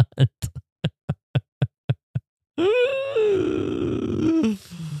restaurant.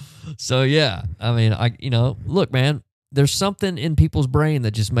 So yeah, I mean, look, man, there's something in people's brain that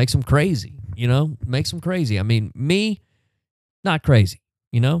just makes them crazy, makes them crazy. I mean, me, not crazy,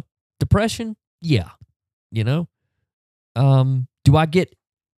 depression. Yeah. Do I get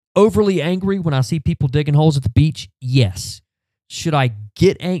overly angry when I see people digging holes at the beach? Yes. Should I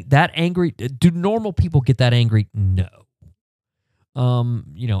get that angry? Do normal people get that angry? No. Am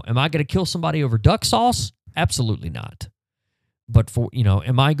I going to kill somebody over duck sauce? Absolutely not. But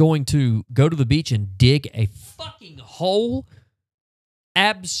am I going to go to the beach and dig a fucking hole?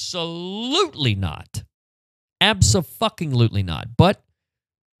 Absolutely not. Abso-fucking-lutely not. But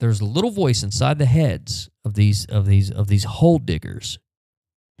there's a little voice inside the heads of these hole diggers.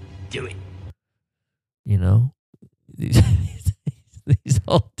 Do it. These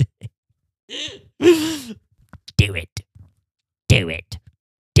hole diggers. Do it. Do it.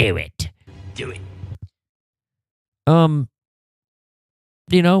 Do it. Do it.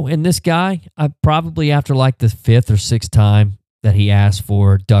 And this guy, I probably after like the 5th or 6th time that he asked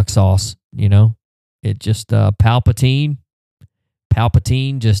for duck sauce, it just Palpatine,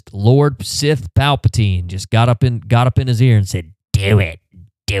 just Lord Sith Palpatine just got up in his ear and said, "Do it,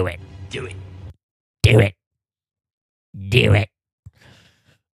 do it, do it, do it, do it."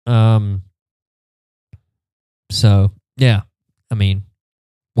 So yeah, I mean,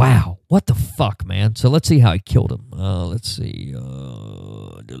 wow, what the fuck, man? So let's see how he killed him. Let's see.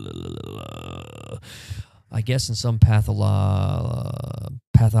 I guess in some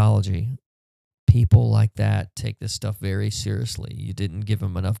pathology, people like that take this stuff very seriously. You didn't give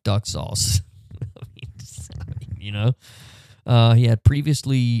him enough duck sauce. He had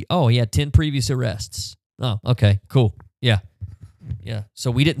 10 previous arrests. Oh, okay, cool. Yeah. Yeah.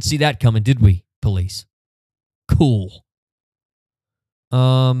 So we didn't see that coming, did we, police? Cool.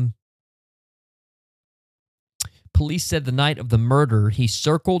 Police said the night of the murder, he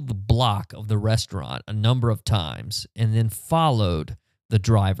circled the block of the restaurant a number of times and then followed the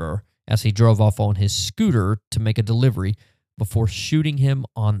driver as he drove off on his scooter to make a delivery before shooting him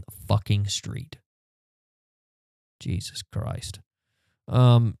on the fucking street. Jesus Christ.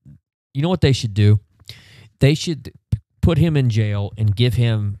 You know what they should do? They should put him in jail and give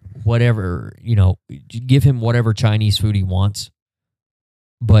him whatever, give him whatever Chinese food he wants,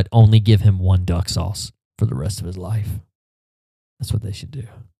 but only give him one duck sauce for the rest of his life. That's what they should do.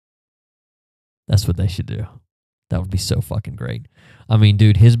 That's what they should do. That would be so fucking great. I mean,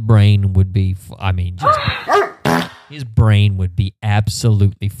 dude, his brain would be, his brain would be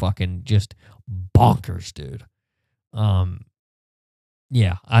absolutely fucking just bonkers, dude.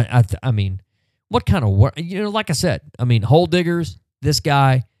 Yeah, I mean, what kind of work, like I said, Hole Diggers, this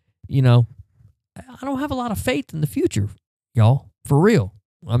guy, I don't have a lot of faith in the future, y'all, for real.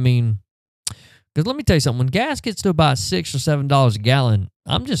 Because let me tell you something, when gas gets to about $6 or $7 a gallon,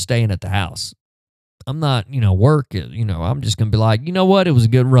 I'm just staying at the house. I'm not, work, I'm just going to be like, you know what? It was a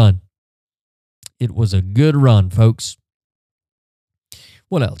good run. It was a good run, folks.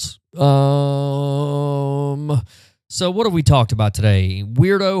 What else? So what have we talked about today?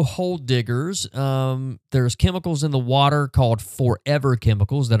 Weirdo hole diggers. There's chemicals in the water called forever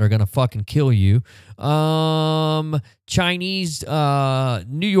chemicals that are going to fucking kill you. Chinese,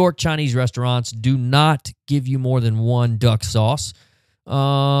 New York Chinese restaurants do not give you more than one duck sauce.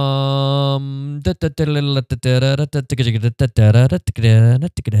 I'm going to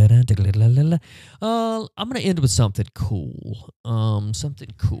end with something cool. Something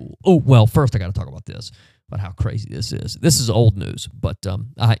cool. Oh, well, first I got to talk about this. About how crazy this is. This is old news, but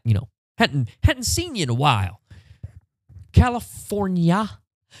I hadn't seen you in a while. California,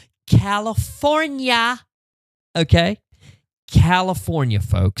 okay, California,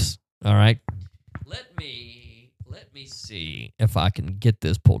 folks. All right, let me see if I can get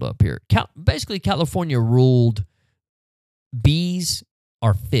this pulled up here. Basically, California ruled bees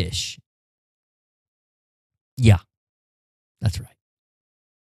are fish. Yeah, that's right.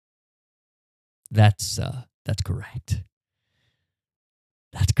 That's correct.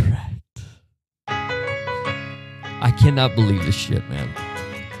 That's correct. I cannot believe this shit, man.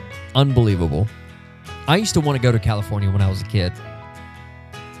 Unbelievable. I used to want to go to California when I was a kid.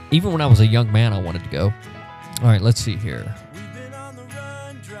 Even when I was a young man, I wanted to go. All right, let's see here. We've been on the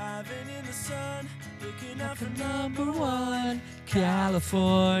run, driving in the sun, looking up for number one.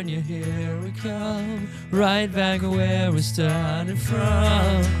 California, here we come. Right back where we started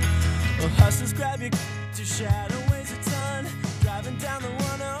from. Well, hustlers grab your shadow weighs a ton, driving down the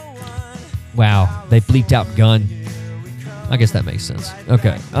 101. Wow, they bleeped out gun. I guess that makes sense.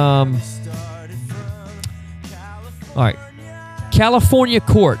 Okay. All right. California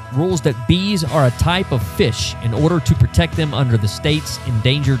court rules that bees are a type of fish in order to protect them under the state's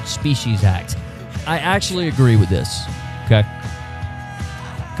Endangered Species Act. I actually agree with this. Okay.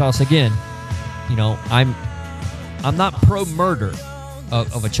 Because again, I'm not pro-murder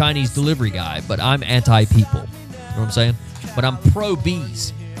of a Chinese delivery guy, but I'm anti-people. You know what I'm saying? But I'm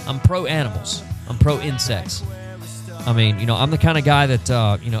pro-bees. I'm pro-animals. I'm pro-insects. I'm the kind of guy that,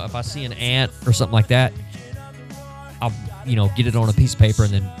 if I see an ant or something like that, I'll, get it on a piece of paper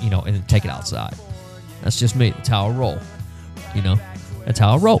and then, and then take it outside. That's just me. That's how I roll. That's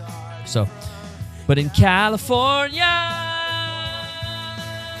how I roll. So, but in California...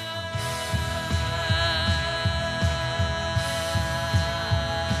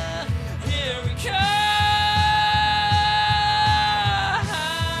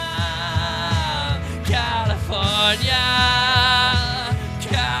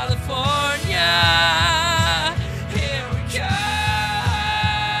 California, here we come.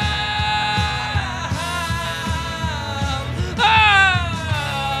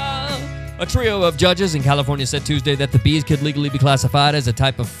 A trio of judges in California said Tuesday that the bees could legally be classified as a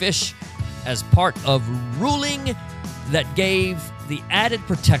type of fish as part of ruling that gave the added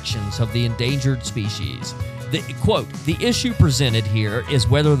protections of the endangered species. The quote, the issue presented here is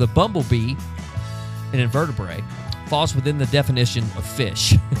whether the bumblebee, an invertebrate, falls within the definition of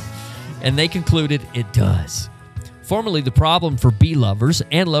fish. And they concluded it does. Formerly, the problem for bee lovers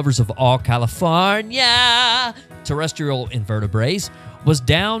and lovers of all California terrestrial invertebrates was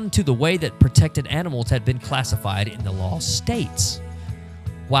down to the way that protected animals had been classified in the law states.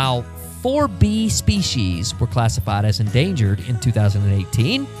 While 4 bee species were classified as endangered in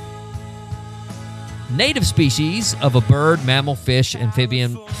 2018, native species of a bird, mammal, fish,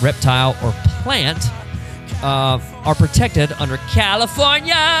 amphibian, reptile, or plant are protected under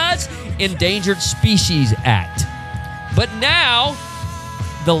California's Endangered Species Act. But now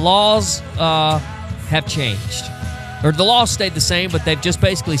the laws have changed. Or the laws stayed the same, but they've just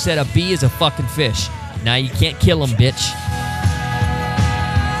basically said a bee is a fucking fish. Now you can't kill them, bitch.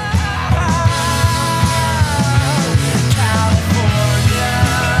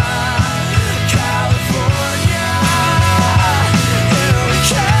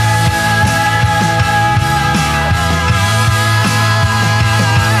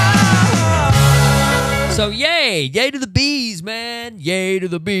 So yay to the bees, man. Yay to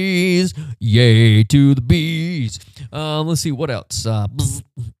the bees. Yay to the bees. Let's see what else.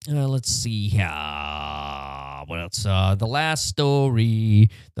 Let's see here. What else? The last story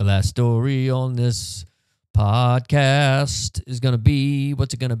on this podcast is gonna be,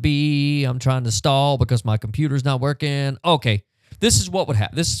 what's it gonna be? I'm trying to stall because my computer's not working. Okay, this is what would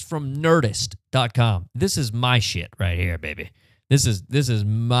happen. This is from Nerdist.com. This is my shit right here, baby. This is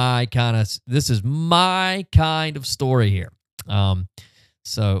my kind of story here.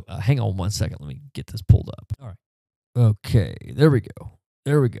 So hang on one second. Let me get this pulled up. All right. Okay. There we go.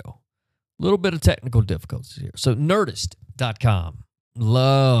 A little bit of technical difficulties here. So Nerdist.com.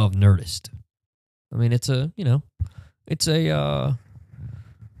 Love Nerdist. I mean, it's a nerd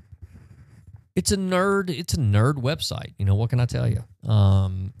website. You know, what can I tell you?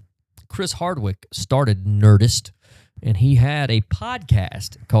 Chris Hardwick started Nerdist. And he had a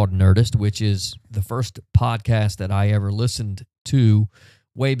podcast called Nerdist, which is the first podcast that I ever listened to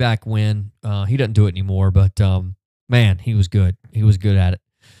way back when. He doesn't do it anymore, but man, he was good. He was good at it.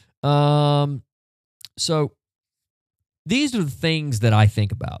 So these are the things that I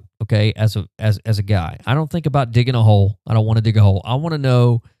think about, okay, as a guy. I don't think about digging a hole. I don't want to dig a hole. I want to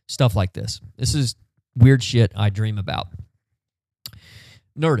know stuff like this. This is weird shit I dream about.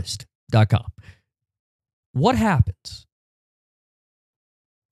 Nerdist.com. What happens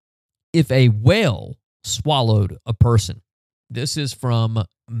if a whale swallowed a person? This is from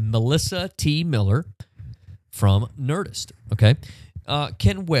Melissa T. Miller from Nerdist. Okay,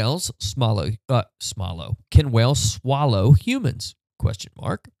 can whales swallow humans? Question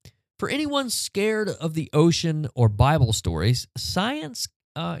mark. For anyone scared of the ocean or Bible stories, science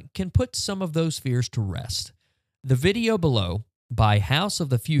can put some of those fears to rest. The video below by House of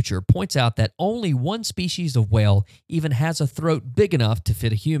the Future points out that only one species of whale even has a throat big enough to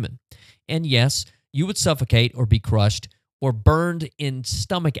fit a human. And yes, you would suffocate or be crushed or burned in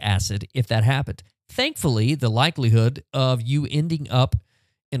stomach acid if that happened. Thankfully, the likelihood of you ending up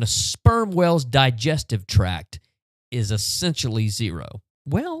in a sperm whale's digestive tract is essentially zero.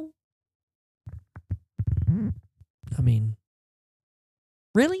 Well, I mean,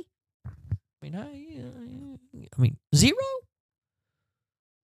 really? I mean, zero?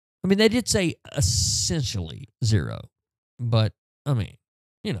 I mean, they did say essentially zero, but I mean,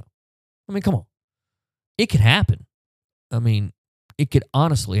 come on. It could happen. I mean, it could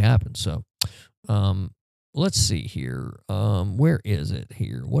honestly happen. So, let's see here. Where is it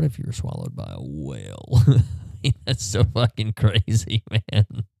here? What if you're swallowed by a whale? That's so fucking crazy,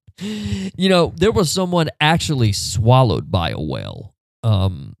 man. There was someone actually swallowed by a whale.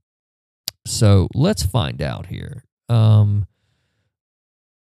 So let's find out here.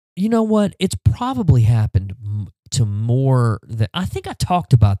 You know what? It's probably happened to more than... I think I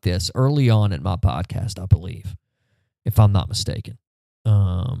talked about this early on in my podcast, I believe, if I'm not mistaken.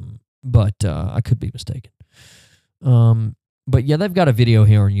 But I could be mistaken. But yeah, they've got a video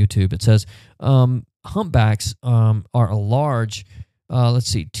here on YouTube. It says, humpbacks are a large... let's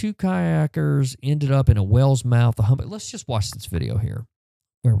see, 2 kayakers ended up in a whale's mouth. Let's just watch this video here.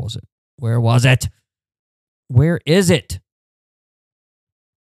 Where was it? Where is it?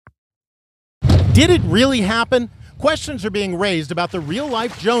 Did it really happen? Questions are being raised about the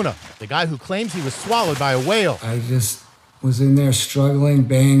real-life Jonah, the guy who claims he was swallowed by a whale. I just was in there struggling,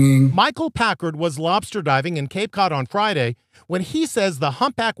 banging. Michael Packard was lobster diving in Cape Cod on Friday when he says the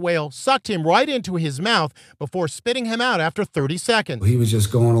humpback whale sucked him right into his mouth before spitting him out after 30 seconds. He was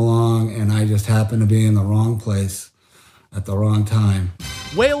just going along, and I just happened to be in the wrong place at the wrong time.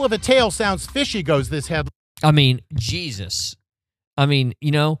 Whale of a tale sounds fishy, goes this headline. I mean, Jesus. I mean,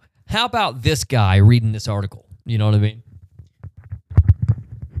 how about this guy reading this article? You know what I mean?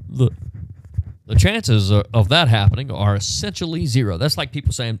 The chances of that happening are essentially zero. That's like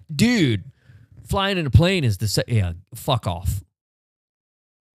people saying, dude, flying in a plane is yeah, fuck off.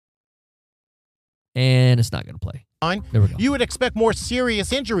 And it's not going to play. There we go. You would expect more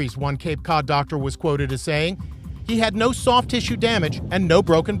serious injuries, one Cape Cod doctor was quoted as saying. He had no soft tissue damage and no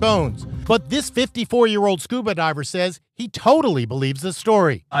broken bones. But this 54-year-old scuba diver says He totally believes the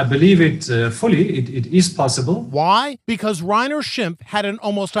story. I believe it fully. It is possible. Why? Because Reiner Schimpf had an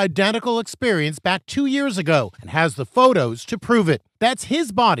almost identical experience back 2 years ago and has the photos to prove it. That's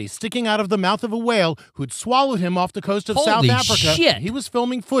his body sticking out of the mouth of a whale who'd swallowed him off the coast of South Africa. Shit. He was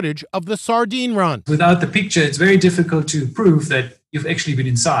filming footage of the sardine run. Without the picture, it's very difficult to prove that you've actually been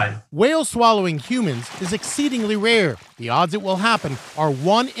inside. Whale swallowing humans is exceedingly rare. The odds it will happen are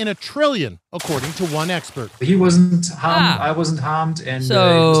 1 in a trillion, according to one expert. He wasn't harmed, I wasn't harmed, and So,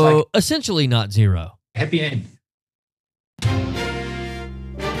 it was like essentially not zero. happy end.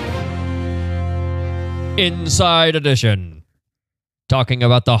 Inside Edition. Talking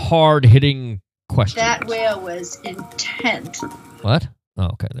about the hard-hitting question. That whale was intense. What?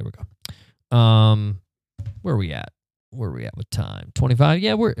 Oh, okay, there we go. Where are we at? Where are we at with time? 25?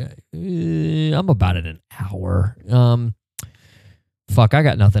 Yeah, I'm about at an hour. Fuck, I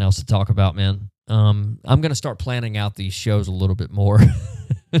got nothing else to talk about, man. I'm going to start planning out these shows a little bit more.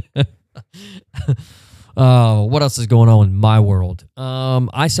 What else is going on in my world?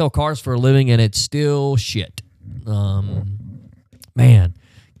 I sell cars for a living, and it's still shit. Man,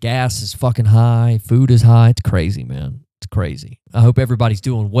 gas is fucking high. Food is high. It's crazy, man. It's crazy. I hope everybody's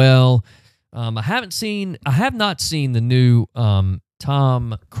doing well. I have not seen the new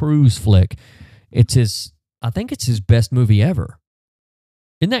Tom Cruise flick. I think it's his best movie ever.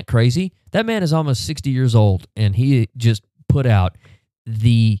 Isn't that crazy? That man is almost 60 years old, and he just put out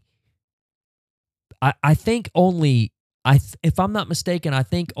I think only, if I'm not mistaken, I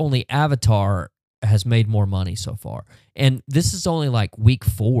think only Avatar has made more money so far. And this is only like week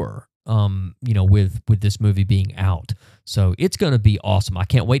 4, with this movie being out. So it's going to be awesome. I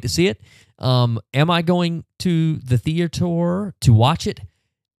can't wait to see it. Am I going to the theater to watch it?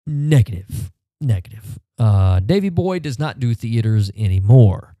 Negative. Davey Boy does not do theaters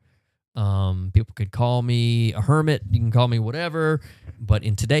anymore. People could call me a hermit. You can call me whatever. But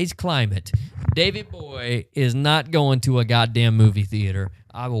in today's climate, Davey Boy is not going to a goddamn movie theater.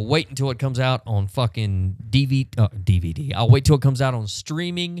 I will wait until it comes out on fucking DVD. I'll wait till it comes out on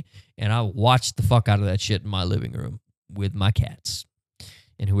streaming, and I'll watch the fuck out of that shit in my living room with my cats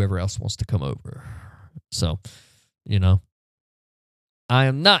and whoever else wants to come over. So, I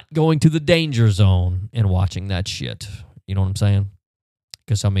am not going to the danger zone and watching that shit. You know what I'm saying?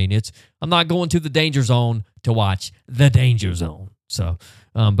 Because, I'm not going to the danger zone to watch The Danger Zone. So,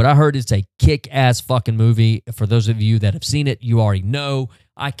 but I heard it's a kick-ass fucking movie. For those of you that have seen it, you already know.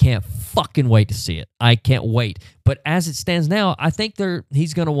 I can't fucking wait to see it. I can't wait. But as it stands now, I think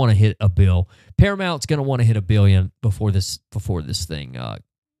he's going to want to hit a bill. Paramount's going to want to hit $1 billion before this thing,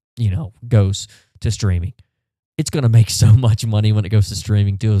 goes to streaming. It's going to make so much money when it goes to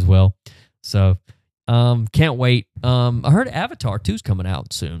streaming too as well. So, can't wait. I heard Avatar 2's coming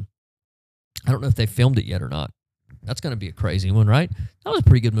out soon. I don't know if they filmed it yet or not. That's going to be a crazy one, right? That was a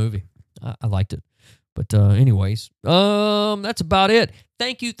pretty good movie. I liked it. But anyways, that's about it.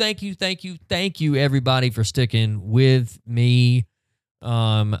 Thank you, everybody, for sticking with me.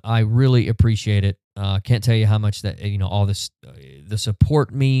 I really appreciate it. Can't tell you how much that, all this, the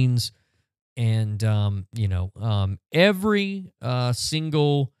support means. And, every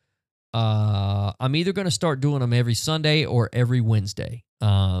single, I'm either going to start doing them every Sunday or every Wednesday.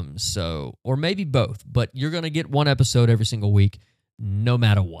 Or maybe both, but you're going to get one episode every single week, no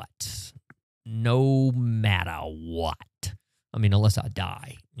matter what. Unless I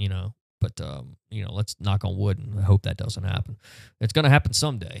die, but, let's knock on wood and hope that doesn't happen. It's going to happen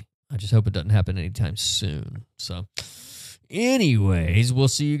someday. I just hope it doesn't happen anytime soon. So anyways, we'll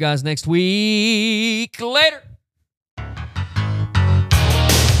see you guys next week. Later.